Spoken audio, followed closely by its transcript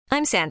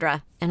I'm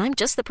Sandra, and I'm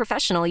just the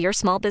professional your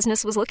small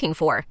business was looking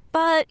for.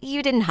 But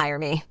you didn't hire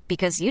me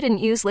because you didn't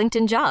use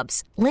LinkedIn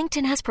Jobs.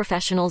 LinkedIn has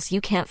professionals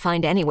you can't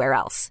find anywhere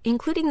else,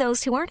 including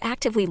those who aren't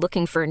actively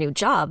looking for a new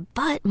job,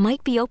 but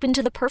might be open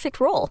to the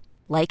perfect role,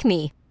 like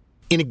me.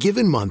 In a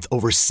given month,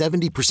 over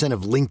 70%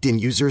 of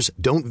LinkedIn users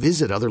don't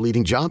visit other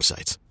leading job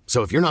sites.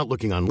 So if you're not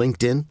looking on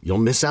LinkedIn, you'll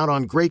miss out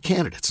on great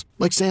candidates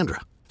like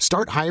Sandra.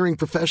 Start hiring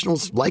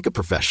professionals like a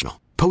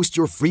professional. Post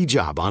your free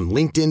job on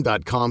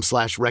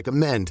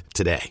linkedin.com/recommend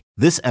today.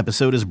 This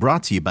episode is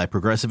brought to you by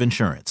Progressive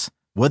Insurance.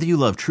 Whether you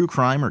love true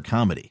crime or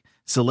comedy,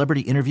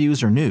 celebrity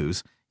interviews or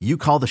news, you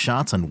call the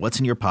shots on what's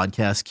in your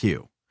podcast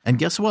queue. And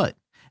guess what?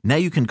 Now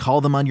you can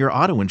call them on your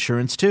auto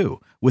insurance too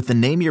with the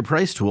Name Your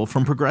Price tool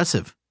from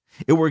Progressive.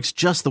 It works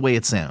just the way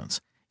it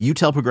sounds. You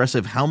tell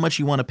Progressive how much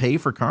you want to pay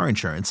for car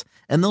insurance,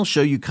 and they'll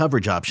show you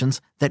coverage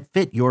options that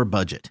fit your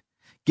budget.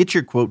 Get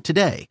your quote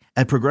today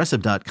at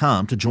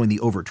Progressive.com to join the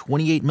over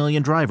 28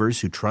 million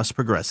drivers who trust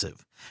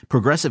Progressive.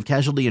 Progressive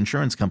Casualty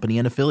Insurance Company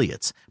and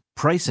Affiliates.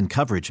 Price and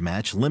coverage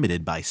match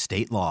limited by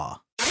state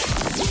law.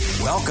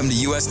 Welcome to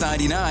US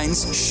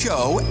 99's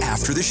Show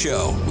After the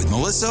Show with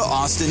Melissa,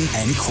 Austin,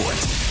 and Court.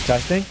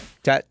 Testing?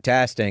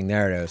 Testing.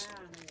 There it is.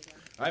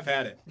 I've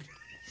had it.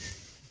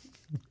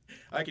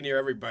 I can hear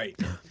every bite.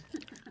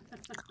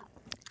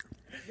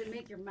 Does it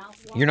make your mouth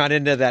water? You're not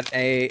into that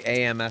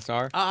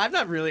AMSR? I'm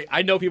not really.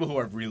 I know people who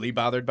are really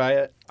bothered by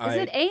it. Is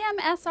it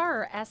AMSR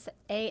or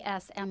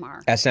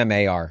SASMR?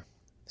 SMAR.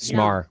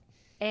 SMAR.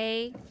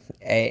 No.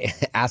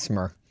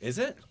 ASMR. Is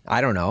it?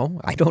 I don't know.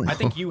 I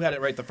think you had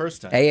it right the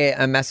first time.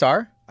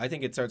 AMSR? I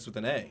think it starts with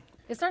an A.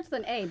 It starts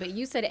with an A, but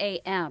you said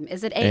AM.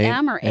 Is it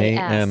AM or AS?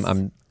 AM.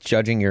 I'm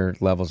judging your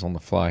levels on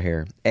the fly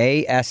here.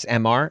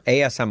 ASMR?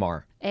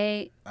 ASMR.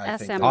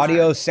 ASMR.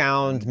 Audio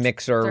Sound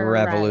Mixer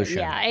Revolution.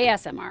 Yeah,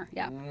 ASMR.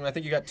 Yeah. I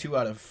think you got 2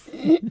 out of...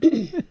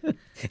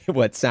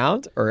 What,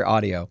 sound or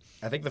audio?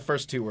 I think the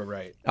first 2 were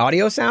right.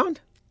 Audio sound?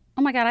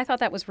 Oh my God, I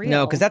thought that was real.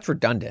 No, because that's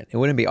redundant. It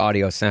wouldn't be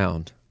audio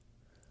sound.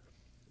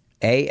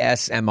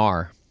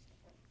 ASMR.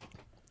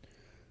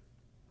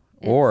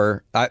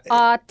 Or...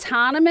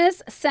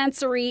 Autonomous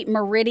Sensory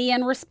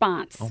Meridian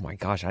Response. Oh my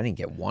gosh, I didn't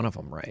get one of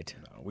them right.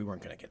 No, we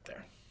weren't going to get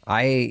there.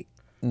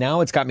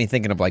 Now it's got me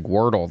thinking of like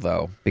Wordle,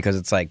 though, because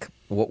it's like,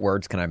 what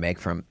words can I make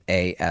from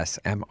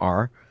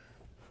ASMR?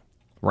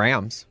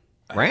 Rams.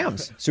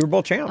 Super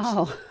Bowl champs.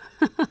 Oh.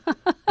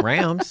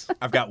 Rams.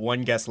 I've got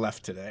 1 guess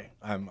left today.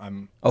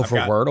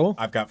 Wordle?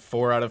 I've got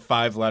 4 out of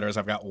 5 letters.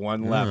 I've got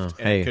 1 left,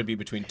 and it could be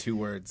between 2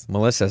 words.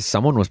 Melissa,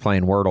 someone was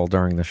playing Wordle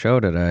during the show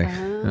today.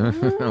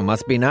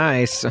 Must be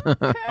nice.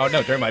 Oh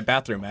no, during my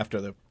bathroom after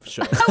the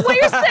show. Well,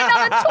 you're sitting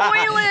on the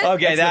toilet.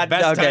 Okay, that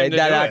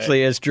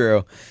actually is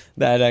true.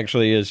 That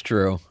actually is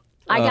true.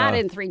 I got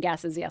in 3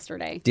 guesses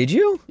yesterday. Did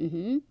you?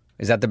 Mm-hmm.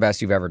 Is that the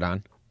best you've ever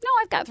done? No,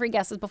 I've got 3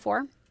 guesses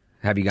before.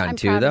 Have you gotten I'm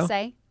 2 proud though? To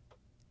say.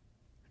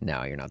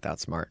 No, you're not that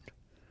smart.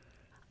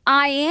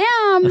 I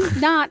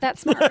am not that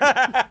smart.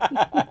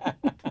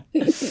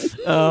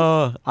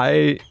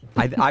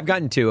 I've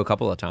gotten 2 a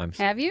couple of times.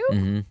 Have you?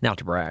 Mm-hmm. Not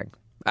to brag.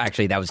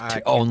 Actually, that was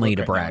only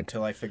to brag.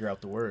 Until I figure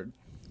out the word.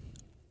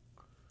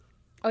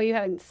 Oh, you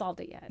haven't solved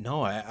it yet.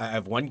 No, I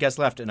have 1 guess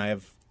left, and I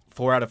have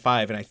 4 out of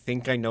 5, and I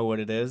think I know what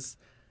it is.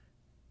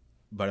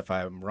 But if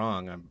I'm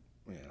wrong,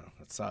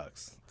 it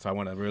sucks. So I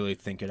want to really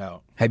think it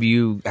out. Have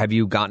you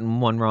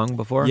gotten one wrong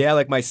before? Yeah,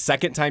 like my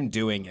second time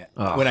doing it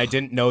when I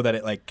didn't know that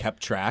it like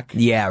kept track.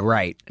 Yeah,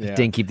 right. Yeah.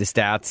 Didn't keep the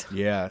stats.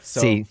 Yeah. So,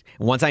 see,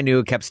 once I knew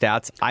it kept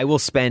stats,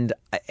 I've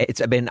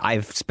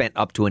spent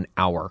up to an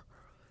hour.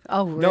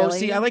 Oh, really? No,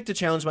 see, I like to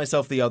challenge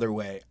myself the other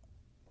way.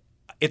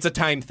 It's a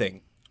time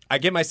thing. I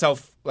give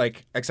myself,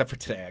 except for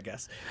today, I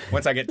guess,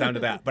 once I get down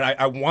to that. But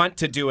I want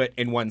to do it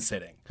in one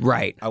sitting.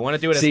 Right. I want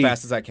to do it as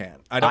fast as I can.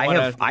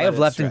 I have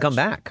left and come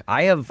back.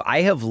 I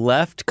have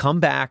left, come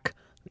back,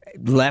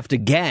 left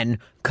again,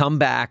 come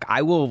back.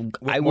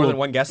 More than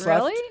 1 guess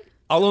left? Really?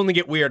 I'll only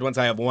get weird once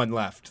I have 1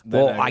 left.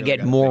 Well, I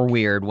get more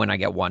weird when I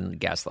get 1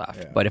 guess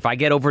left. Yeah. But if I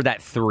get over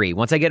that 3,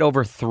 once I get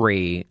over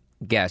 3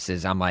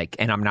 guesses, I'm like,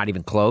 and I'm not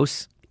even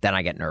close, then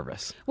I get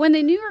nervous. When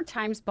the New York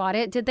Times bought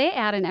it, did they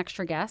add an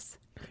extra guess?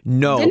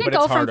 No. Didn't it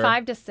go from harder.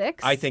 5 to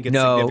 6? I think it's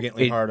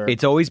significantly harder.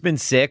 It's always been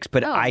 6,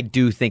 but I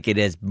do think it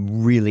is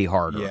really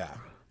harder. Yeah.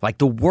 Like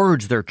the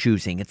words they're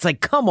choosing. It's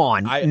like, come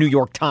on, New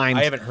York Times.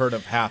 I haven't heard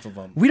of half of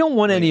them. We don't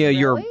want any of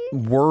your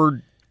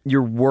word,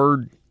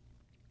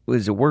 what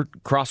is it, word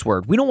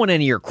crossword. We don't want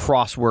any of your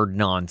crossword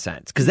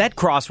nonsense. Because that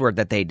crossword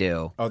that they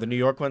do. Oh, the New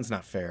York one's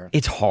not fair.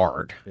 It's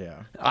hard.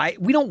 Yeah.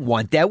 We don't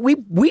want that. We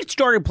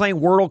started playing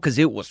Wordle because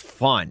it was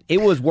fun.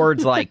 It was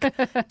words like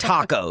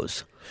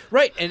tacos.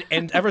 Right,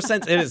 and ever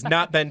since it has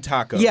not been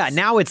tacos. Yeah,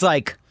 now it's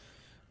like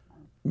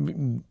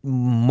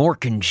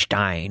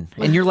Morkenstein.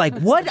 And you're like,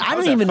 what? I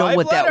don't even know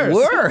what that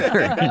word.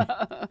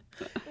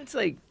 It's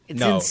like,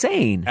 it's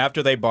insane.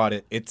 After they bought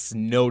it, it's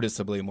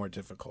noticeably more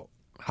difficult.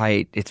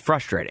 It's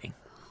frustrating.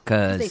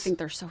 Because they think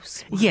they're so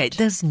smart. Yeah, it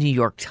does New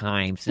York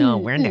Times. No,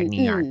 we're in the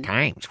New York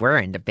Times. We're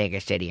in the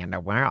biggest city in the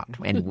world.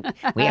 And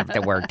we have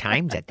the word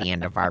Times at the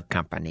end of our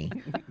company.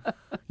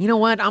 You know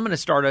what? I'm going to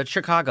start a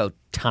Chicago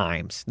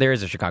Times. There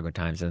is a Chicago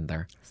Times, isn't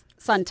there?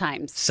 Sun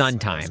Times. Sun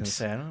Times.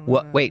 say, I don't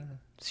What? Wait.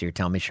 So you're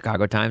telling me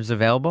Chicago Times is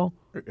available?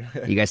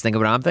 You guys think of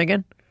what I'm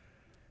thinking?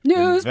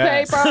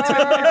 Newspaper.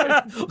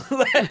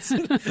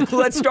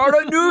 Let's start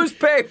a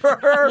newspaper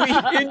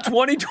in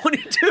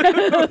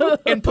 2022.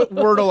 And put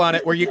Wordle on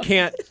it where you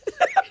can't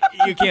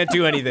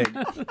do anything.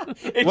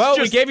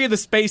 We gave you the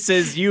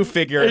spaces. You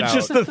figure it out. It's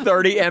just the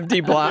 30 empty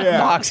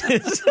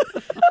boxes.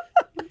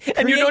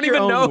 And you Create don't your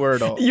even own know.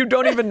 Wordle. You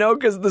don't even know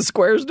because the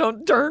squares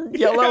don't turn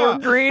yellow or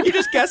green. You're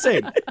just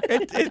guessing.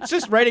 It's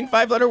just writing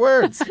 5-letter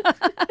words.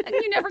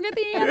 You never get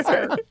the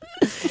answer.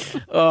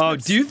 Oh,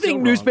 do you think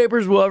wrong.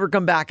 newspapers will ever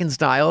come back in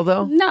style,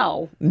 though?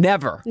 No,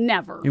 Never.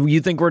 never.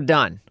 You think we're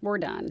done? We're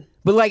done.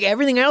 But like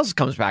everything else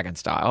comes back in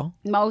style,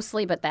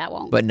 Mostly, but that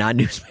won't. but not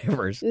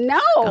newspapers. no.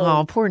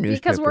 Oh, poor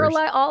Because we're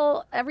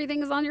newspapers.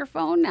 everything is on your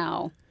phone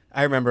now.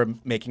 I remember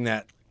making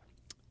that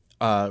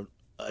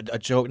a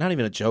joke, not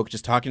even a joke,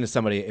 just talking to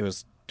somebody. It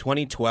was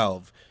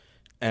 2012,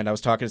 and I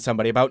was talking to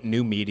somebody about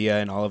new media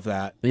and all of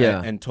that.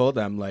 Yeah. And told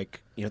them,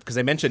 like, because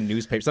they mentioned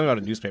newspaper, something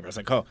about a newspaper. I was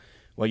like, oh,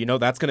 well,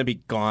 that's going to be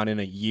gone in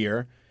a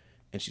year.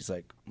 And she's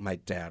like, my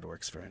dad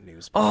works for a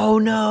newspaper. Oh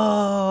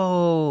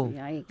no!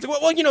 Yikes.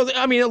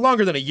 Well,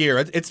 longer than a year.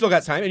 It's still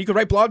got time, and you could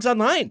write blogs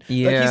online. Like,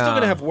 he's still Yeah.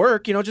 going to have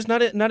work, just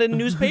not in a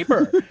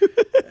newspaper.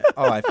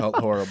 Oh, I felt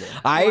horrible.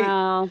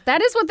 Well,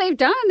 that is what they've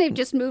done. They've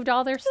just moved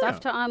all their stuff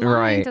to online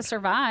Right. to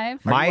survive.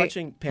 Are you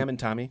watching Pam and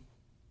Tommy?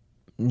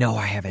 No,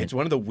 I haven't. It's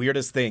one of the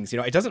weirdest things.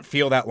 It doesn't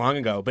feel that long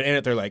ago, but in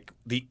it, they're like,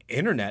 the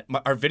internet.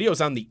 Our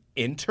video's on the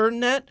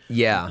internet?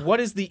 Yeah. What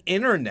is the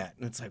internet?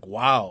 And it's like,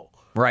 wow.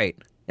 Right,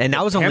 and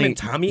that was Pam only and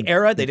Tommy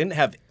era, they didn't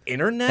have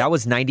internet? that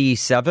was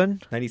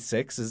 97.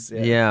 96 is...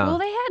 Yeah, Well,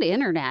 they had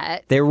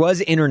internet. there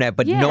was internet,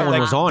 but no Yeah. one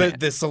was on the, it.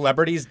 the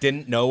celebrities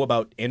didn't know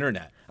about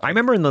internet. I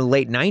remember in the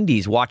late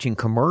 90s watching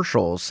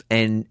commercials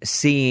and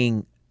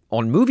seeing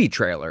on movie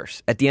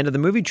trailers, at the end of the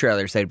movie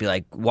trailers, they'd be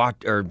like, watch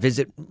or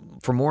visit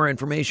for more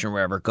information or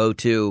wherever, go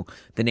to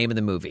the name of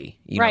the movie,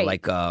 Right.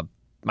 like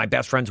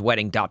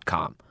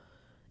mybestfriendswedding.com.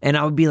 And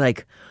I would be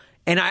like,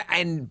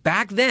 and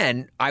back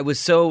then I was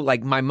so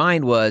like, my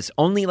mind was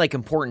only like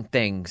important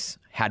things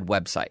had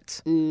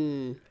websites.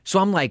 So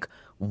I'm like,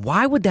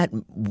 why would that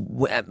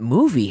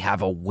movie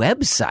have a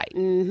website?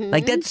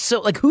 Like, that's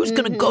so, like, who's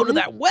going to go to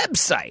that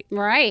website?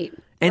 Right.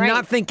 And right.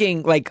 not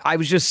thinking, like, I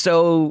was just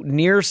so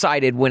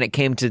nearsighted when it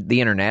came to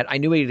the internet. I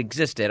knew it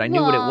existed. I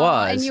knew what it Well,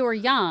 was. And you were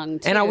young,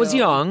 too. And I was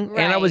young.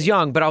 And I was Right.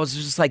 young. But I was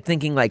just, like,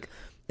 thinking, like,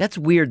 that's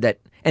weird that...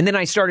 And then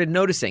I started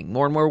noticing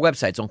more and more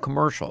websites on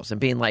commercials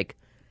and being like,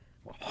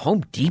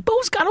 Home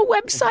Depot's got a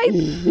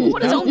website?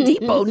 What does Home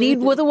Depot need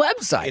with a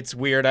website? It's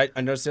weird. I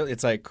noticed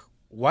it's like,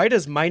 why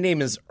does My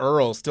Name is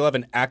Earl still have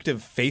an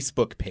active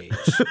Facebook page?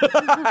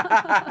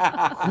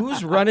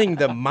 Who's running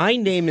the My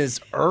Name is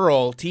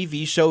Earl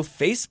TV show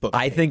Facebook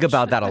page? I think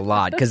about that a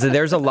lot because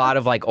there's a lot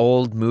of, like,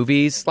 old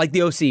movies, like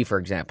The OC, for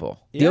example.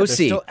 The Yeah, OC. they're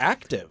still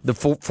active. The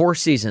four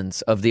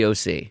seasons of The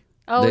OC.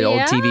 Oh, the old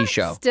yeah? TV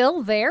show.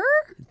 Still there?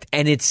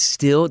 And it's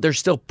still, they're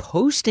still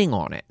posting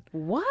on it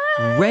What?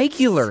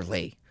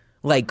 regularly.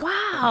 Like,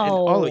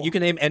 Wow. You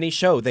can name any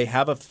show. They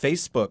have a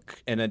Facebook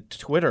and a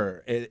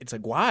Twitter. It's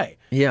like, why?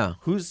 yeah.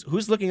 Who's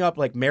looking up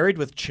like Married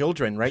with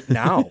Children right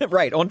now?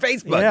 Right, on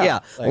Facebook. Yeah.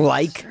 Yeah.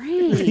 Like,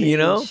 you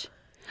know?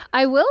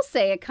 I will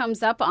say it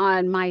comes up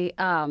on my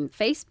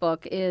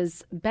Facebook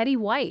is Betty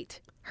White.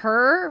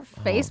 Her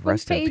Facebook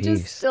rest in page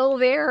is peace. still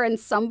there, and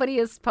somebody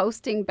is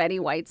posting Betty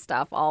White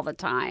stuff all the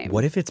time.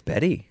 What if it's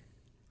Betty?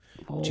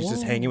 She's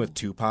just hanging with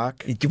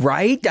Tupac.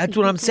 Right? That's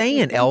what I'm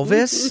saying.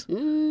 Elvis?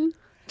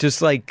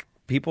 Just like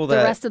people The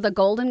that. rest of the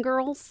Golden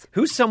Girls?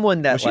 Who's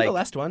someone that, Was she like. the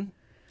last one?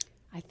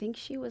 I think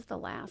she was the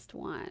last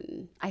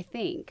one. I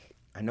think.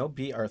 I know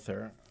B.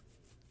 Arthur.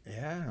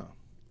 Yeah.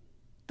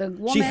 The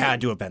woman, had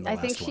to have been the I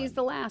think last she's one.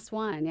 the last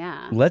one,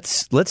 yeah.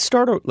 Let's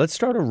start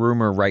a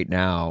rumor right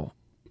now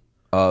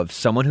of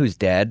someone who's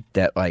dead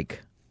that,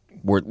 like,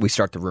 we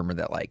start the rumor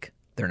that, like,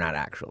 they're not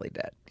actually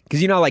dead.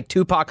 Because, like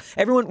Tupac,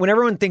 when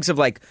everyone thinks of,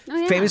 like,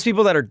 yeah. famous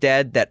people that are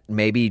dead that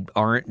maybe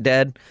aren't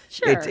dead,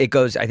 Sure. it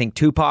goes, I think,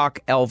 Tupac,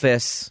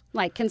 Elvis.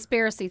 Like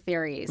conspiracy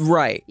theories.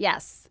 Right.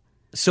 Yes.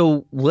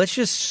 So let's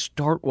just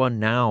start one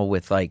now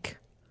with, like,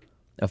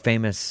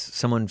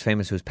 someone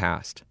famous who's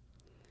passed.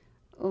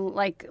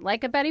 Like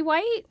a Betty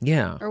White?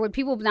 Yeah. Or would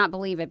people not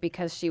believe it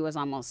because she was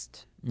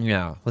almost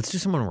Yeah. Let's do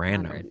someone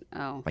random. 100?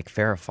 Oh. Like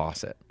Farrah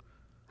Fawcett.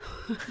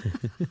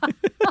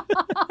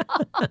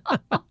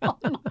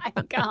 My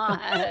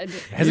God.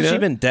 Hasn't she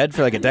been dead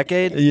for like a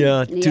decade?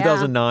 Yeah, Yeah.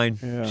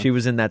 2009. She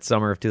was in that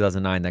summer of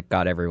 2009 that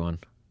got everyone.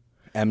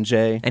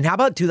 MJ. And how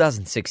about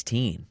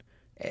 2016?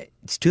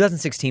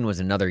 2016 was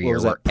another year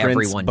was where that, Prince,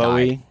 everyone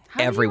Bowie? died. How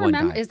do you Everyone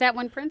remember? died. Is that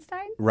when Prince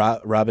died?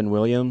 Robin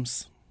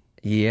Williams.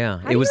 Yeah,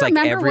 How it do was you like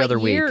remember every what other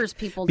week. years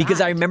people because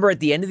I died? remember at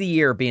the end of the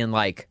year being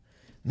like,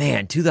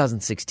 man,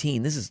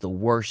 2016, this is the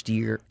worst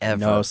year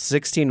ever. No,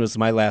 16 was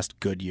my last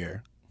good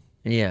year.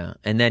 Yeah,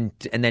 and then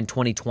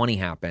 2020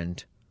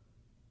 happened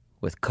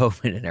with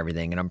COVID and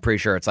everything, and I'm pretty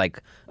sure it's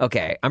like,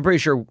 okay, I'm pretty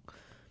sure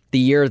the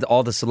year that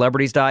all the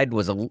celebrities died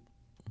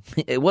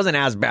it wasn't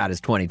as bad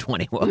as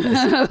 2020 was.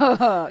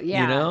 Oh,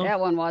 yeah, You know? that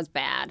one was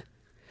bad.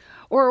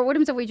 Or what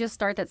happens if we just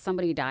start that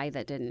somebody died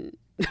that didn't?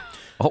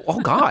 Oh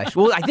gosh.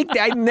 Well, I think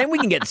then we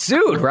can get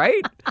sued,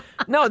 right?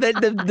 No, the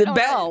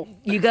know.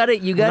 you got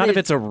it. Not if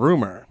it's a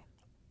rumor.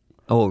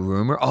 Oh, a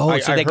rumor. Oh,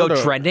 so they go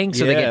trending.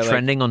 So they get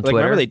trending on Twitter.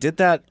 Remember they did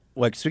that.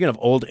 Like, speaking of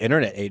old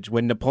internet age,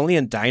 when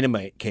Napoleon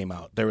Dynamite came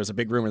out, there was a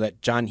big rumor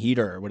that John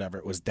Heder or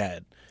whatever was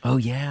dead. Oh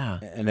yeah.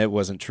 And it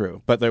wasn't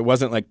true. But there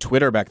wasn't like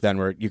Twitter back then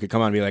where you could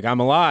come on and be like, I'm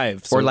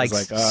alive. So Or it like,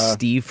 was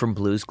Steve from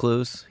Blue's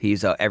Clues.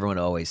 He's everyone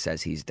always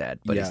says he's dead,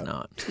 but he's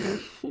not.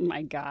 Oh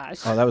my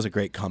gosh. oh, that was a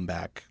great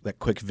comeback. That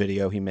quick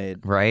video he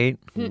made. Right?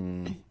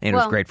 And it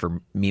was Well- great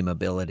for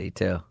memeability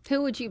too.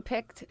 Who would you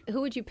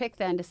pick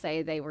then to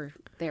say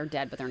they're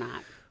dead but they're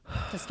not?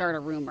 To start a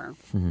rumor.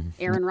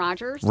 Aaron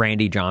Rodgers?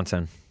 Randy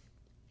Johnson.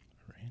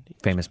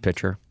 Famous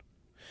pitcher.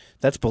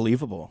 That's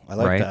believable. I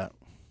like Right? that.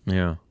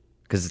 Yeah.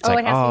 Because it's Oh,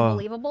 like, it has to be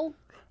believable?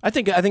 I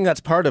think that's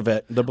part of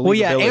it. The believability. well,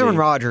 yeah, Aaron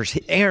Rodgers.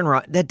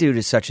 That dude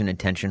is such an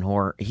attention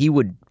whore. He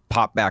would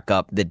pop back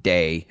up the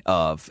day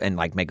of and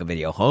like make a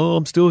video. Oh,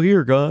 I'm still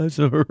here, guys.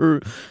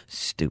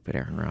 Stupid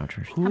Aaron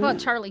Rodgers. How about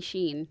Charlie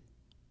Sheen?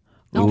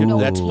 Ooh. No,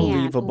 That's we can't.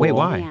 believable. Wait, We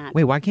why? can't.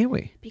 Wait, why can't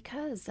we?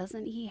 Because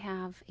doesn't he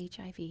have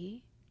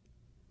HIV?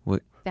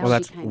 What? That Well, would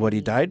that's be kind what of he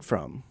neat. died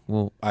from.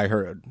 Well, I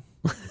heard.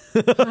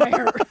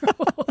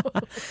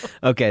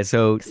 okay,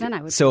 so then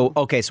I would so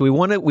we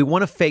want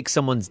to fake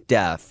someone's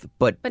death,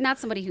 but But not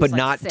somebody who's but like,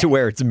 not sick. to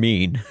where it's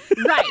mean.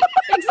 Right.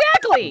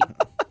 Exactly.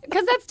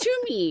 Because that's too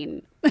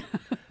mean.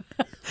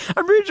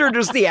 I'm pretty sure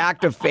just the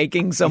act of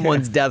faking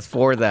someone's death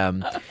for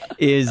them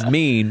is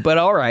mean, but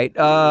all right.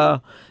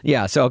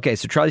 Yeah, so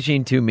Charlie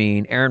Sheen too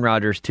mean, Aaron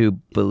Rodgers too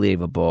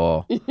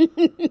believable.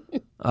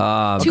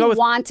 Too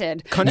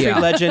wanted. Country Yeah.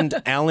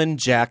 legend Alan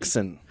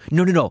Jackson.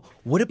 No.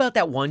 What about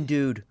that one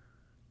dude?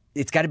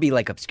 It's got to be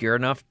like obscure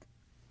enough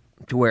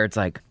to where it's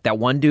like that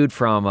one dude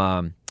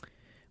from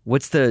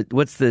what's the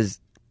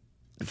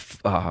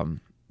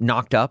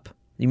Knocked Up?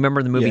 You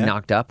remember the movie Yeah.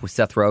 Knocked Up with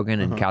Seth Rogen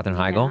and Katherine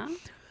Heigl? Yeah.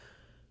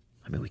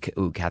 I mean,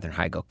 Katherine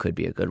Heigl could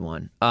be a good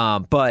one.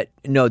 But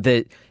no,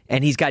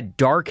 and he's got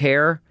dark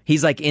hair.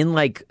 He's like in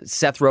like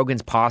Seth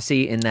Rogen's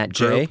posse in that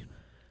Jay? group.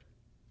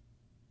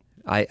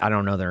 I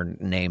don't know their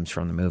names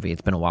from the movie.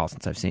 It's been a while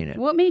since I've seen it.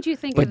 What made you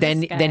think But of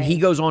this guy? then he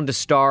goes on to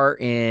star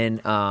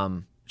in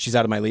She's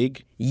out of my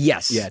league.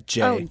 yes. Yeah,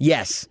 Jay. Oh.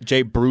 Yes.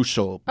 Jay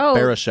Baruchel. Oh.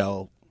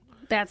 Baruchel.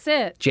 That's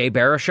it. Jay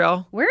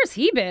Baruchel. Where's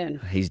he been?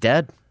 He's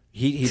dead.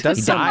 He does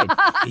He some- died.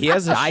 He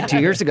has a Died 2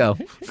 years ago.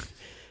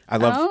 I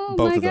love Oh,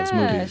 both my of those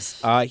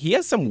movies. He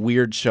has some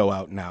weird show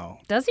out now.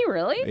 Does he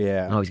really?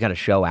 Yeah. Oh, he's got a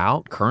show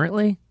out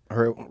currently?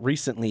 Or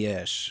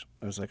recently-ish.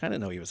 I was like, I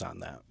didn't know he was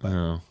on that. But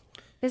Oh.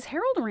 Is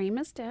Harold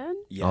Ramis dead?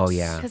 yes. Oh,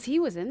 yeah. Because he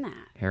was in that.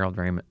 Harold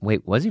Ramis.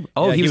 Wait, was he?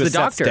 Oh, Yeah, he was the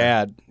Seth's doctor.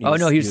 dad. He was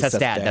Seth's Seth's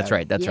dad. That's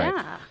right. That's right.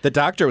 Yeah. The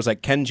doctor was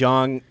like Ken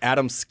Jeong,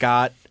 Adam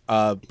Scott,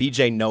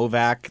 B.J.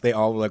 Novak. They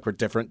all were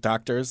different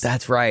doctors.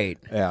 That's right.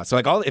 Yeah. So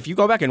if you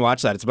go back and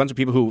watch that, it's a bunch of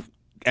people who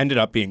ended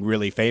up being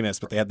really famous,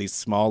 but they had these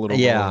small little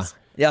roles.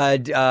 Yeah.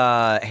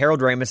 Harold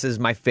Ramis is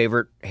my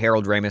favorite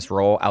Harold Ramis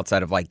role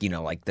outside of like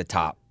the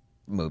top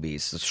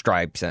movies,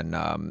 Stripes and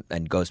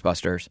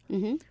Ghostbusters.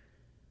 Mm-hmm.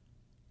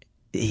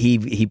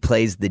 He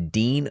plays the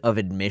dean of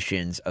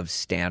admissions of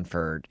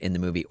Stanford in the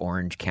movie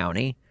Orange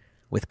County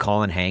with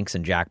Colin Hanks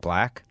and Jack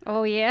Black.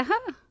 Oh, yeah?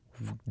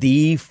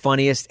 The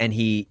funniest, and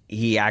he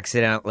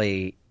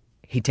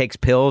takes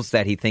pills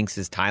that he thinks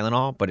is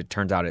Tylenol, but it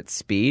turns out it's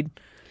speed.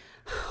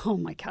 Oh,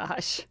 my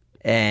gosh.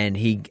 And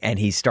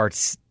he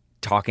starts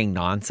talking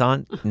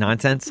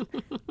nonsense.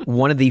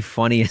 One of the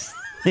funniest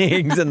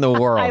things in the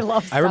world. I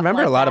love stuff I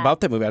remember like a lot that.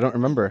 about that movie. I don't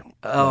remember.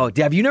 Oh,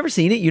 have you never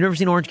seen it? You never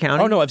seen Orange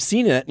County? Oh no, I've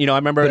seen it. I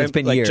remember But it's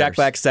been years. Jack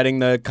Black setting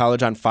the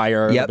college on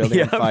fire, Yep, the building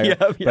yep, on fire. yep,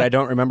 But yep. I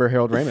don't remember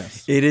Harold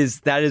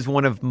Ramis. That is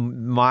one of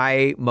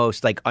my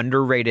most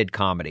underrated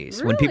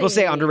comedies. When people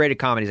say Really? underrated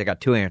comedies, I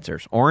got two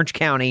answers: Orange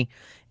County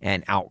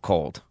and Out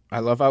Cold. I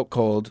love Out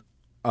Cold.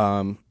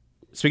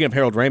 Speaking of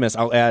Harold Ramis,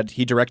 I'll add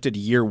he directed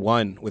Year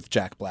One with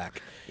Jack Black.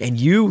 And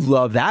you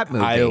love that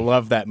movie. I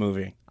love that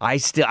movie.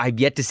 I've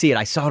yet to see it.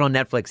 I saw it on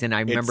Netflix, and I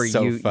remember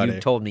so you funny.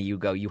 told me you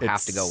have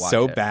It's to go watch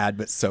so it. bad,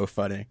 but so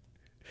funny.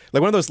 Like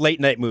one of those late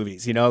night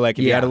movies, like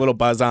if you Yeah. had a little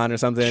buzz on or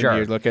something, Sure.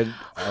 you're looking,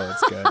 oh,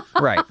 it's good.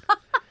 Right.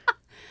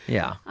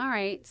 Yeah. All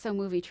right. So,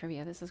 movie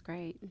trivia. This is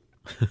great.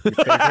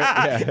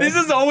 This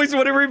is always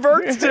what it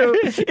reverts to.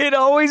 It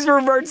always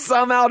reverts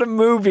somehow to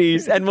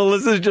movies. And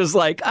Melissa's just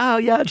like, oh,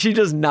 yeah, she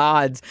just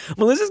nods.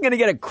 Melissa's going to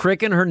get a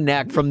crick in her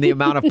neck from the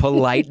amount of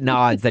polite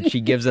nods that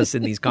she gives us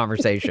in these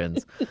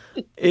conversations.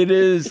 It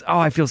is,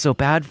 I feel so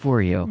bad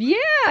for you.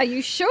 Yeah,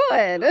 you should.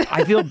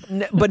 I feel,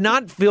 but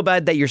not feel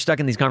bad that you're stuck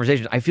in these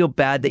conversations. I feel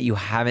bad that you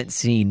haven't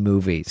seen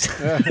movies.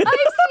 I've seen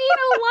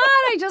a lot.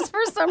 I just, for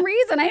some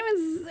reason,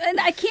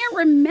 I can't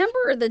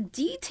remember the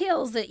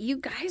details that you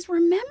guys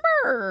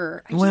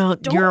remember. I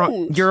just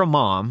don't. You're a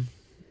mom.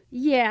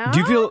 Yeah.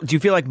 Do you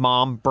feel like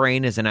mom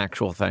brain is an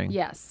actual thing?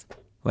 Yes.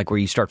 Like where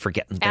you start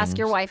forgetting things? Ask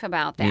your wife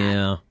about that.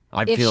 Yeah.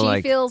 I If feel she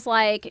like feels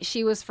like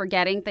she was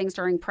forgetting things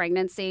during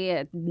pregnancy,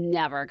 it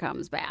never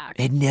comes back.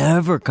 it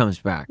never comes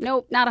back.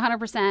 Nope, not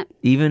 100%.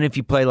 Even if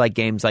you play like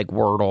games like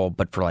Wordle,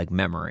 but for like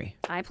memory.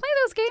 I play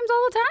those games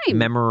all the time.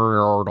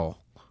 Memorordle.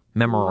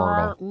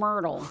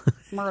 Myrtle.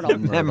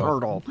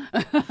 Memorordle.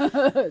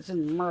 It's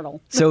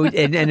Myrtle. So,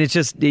 and it's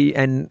just,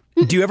 and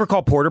do you ever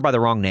call Porter by the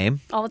wrong name?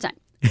 All the time.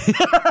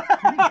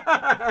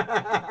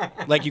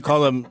 Like you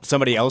call him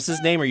somebody else's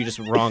name, or you just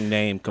wrong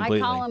name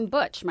completely? I call him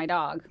Butch, my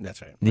dog.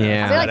 That's right.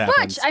 Yeah. I feel like That Butch.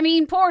 happens. I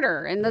mean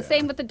Porter, and the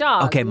same with the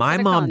dog. Okay, my Instead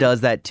of mom calling-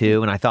 does that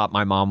too, and I thought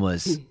my mom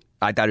was,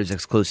 I thought it was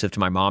exclusive to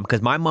my mom,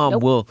 because my mom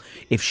will,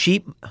 if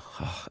she,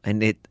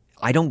 and it,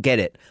 I don't get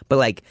it, but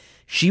like,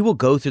 she will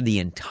go through the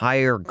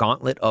entire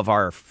gauntlet of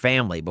our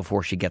family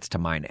before she gets to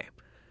my name.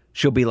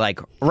 She'll be like,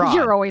 Rod.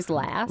 You're always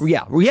last.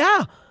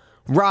 Yeah.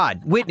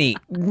 Rod, Whitney,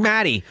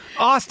 Maddie,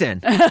 Austin.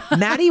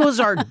 Maddie was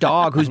our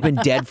dog who's been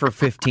dead for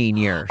 15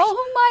 years.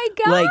 Oh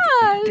my gosh.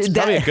 Like, It's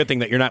probably a good thing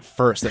that you're not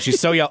first. That she's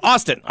so young.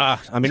 Austin.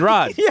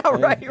 Rod. yeah,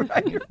 right.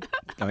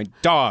 I mean,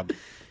 dog.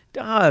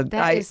 Dog.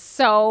 That is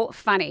so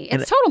funny.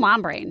 It's total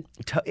mom brain.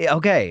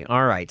 Okay,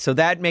 all right. So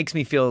that makes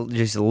me feel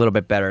just a little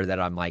bit better that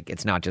I'm like,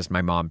 it's not just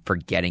my mom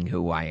forgetting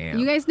who I am.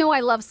 You guys know I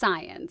love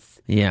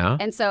science. Yeah.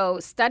 And so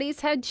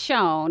studies had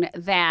shown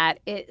that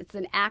it's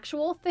an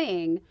actual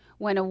thing.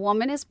 When a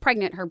woman is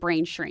pregnant, her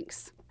brain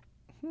shrinks.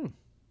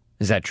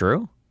 Is that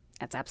true?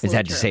 That's Is absolutely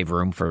that true. to save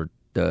room for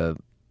the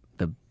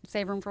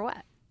Save room for what?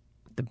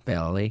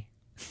 belly?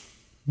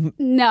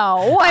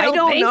 No, I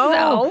don't think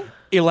know. so.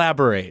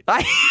 Elaborate.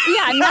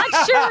 Yeah, I'm not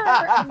sure.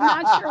 I'm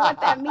not sure what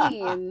that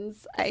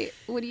means.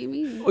 What do you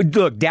mean?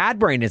 Look, dad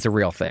brain is a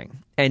real thing.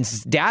 And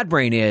dad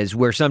brain is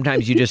where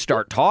sometimes you just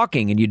start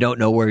talking and you don't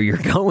know where you're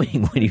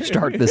going when you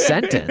start the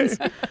sentence.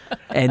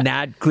 And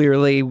that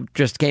clearly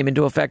just came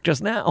into effect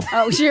just now.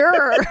 Oh,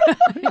 sure.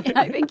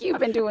 I think you've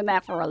been doing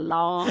that for a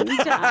long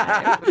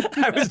time.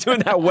 I was doing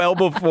that well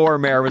before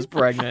Mare was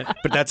pregnant.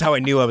 But that's how I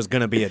knew I was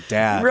going to be a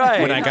dad.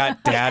 Right. When I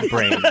got dad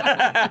brain.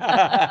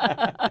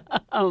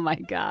 Oh my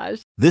gosh.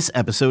 This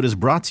episode is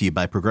brought to you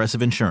by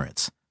Progressive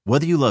Insurance.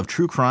 Whether you love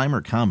true crime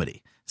or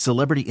comedy,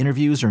 celebrity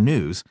interviews or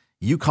news,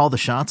 you call the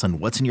shots on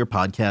what's in your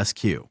podcast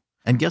queue.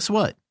 And guess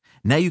what?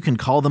 Now you can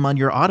call them on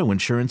your auto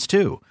insurance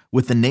too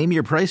with the Name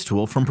Your Price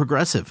tool from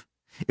Progressive.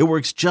 It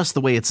works just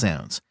the way it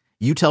sounds.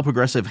 You tell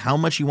Progressive how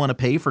much you want to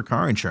pay for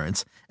car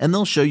insurance, and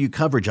they'll show you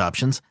coverage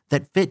options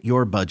that fit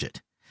your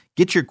budget.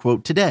 Get your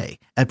quote today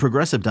at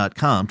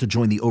Progressive.com to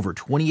join the over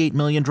 28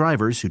 million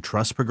drivers who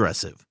trust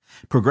Progressive.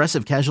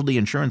 Progressive Casualty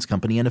Insurance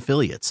Company and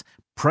Affiliates.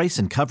 Price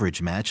and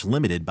coverage match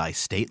limited by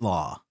state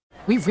law.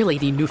 We really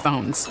need new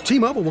phones.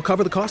 T-Mobile will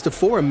cover the cost of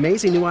 4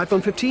 amazing new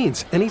iPhone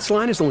 15s, and each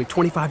line is only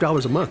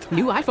 $25 a month.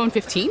 New iPhone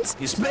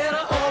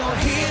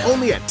 15s?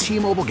 Only at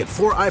T-Mobile, get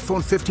 4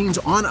 iPhone 15s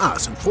on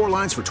us and 4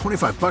 lines for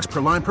 $25 per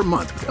line per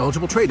month with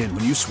eligible trade-in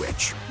when you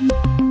switch.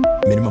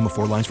 Minimum of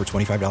 4 lines for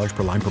 $25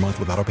 per line per month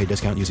with autopay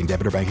discount using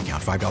debit or bank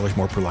account. $5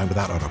 more per line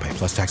without autopay,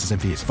 plus taxes and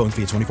fees. Phone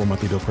fee at 24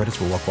 monthly bill credits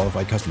for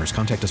well-qualified customers.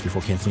 Contact us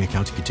before canceling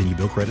account to continue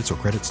bill credits or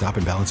credit stop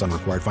and balance on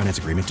required finance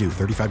agreement due.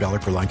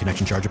 $35 per line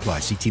connection charge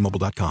applies. See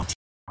T-Mobile.com.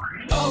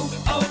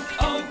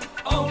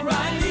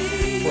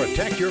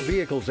 Protect your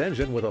vehicle's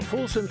engine with a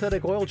full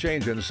synthetic oil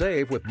change and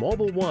save with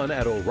Mobile One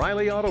at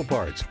O'Reilly Auto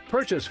Parts.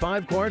 Purchase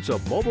 5 quarts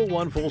of Mobile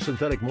One full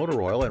synthetic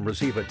motor oil and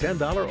receive a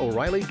 $10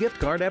 O'Reilly gift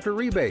card after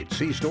rebate.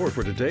 See store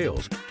for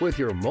details. With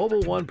your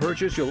Mobile One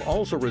purchase, you'll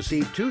also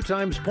receive 2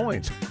 times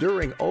points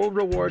during O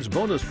Rewards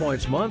Bonus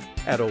Points Month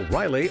at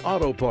O'Reilly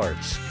Auto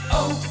Parts.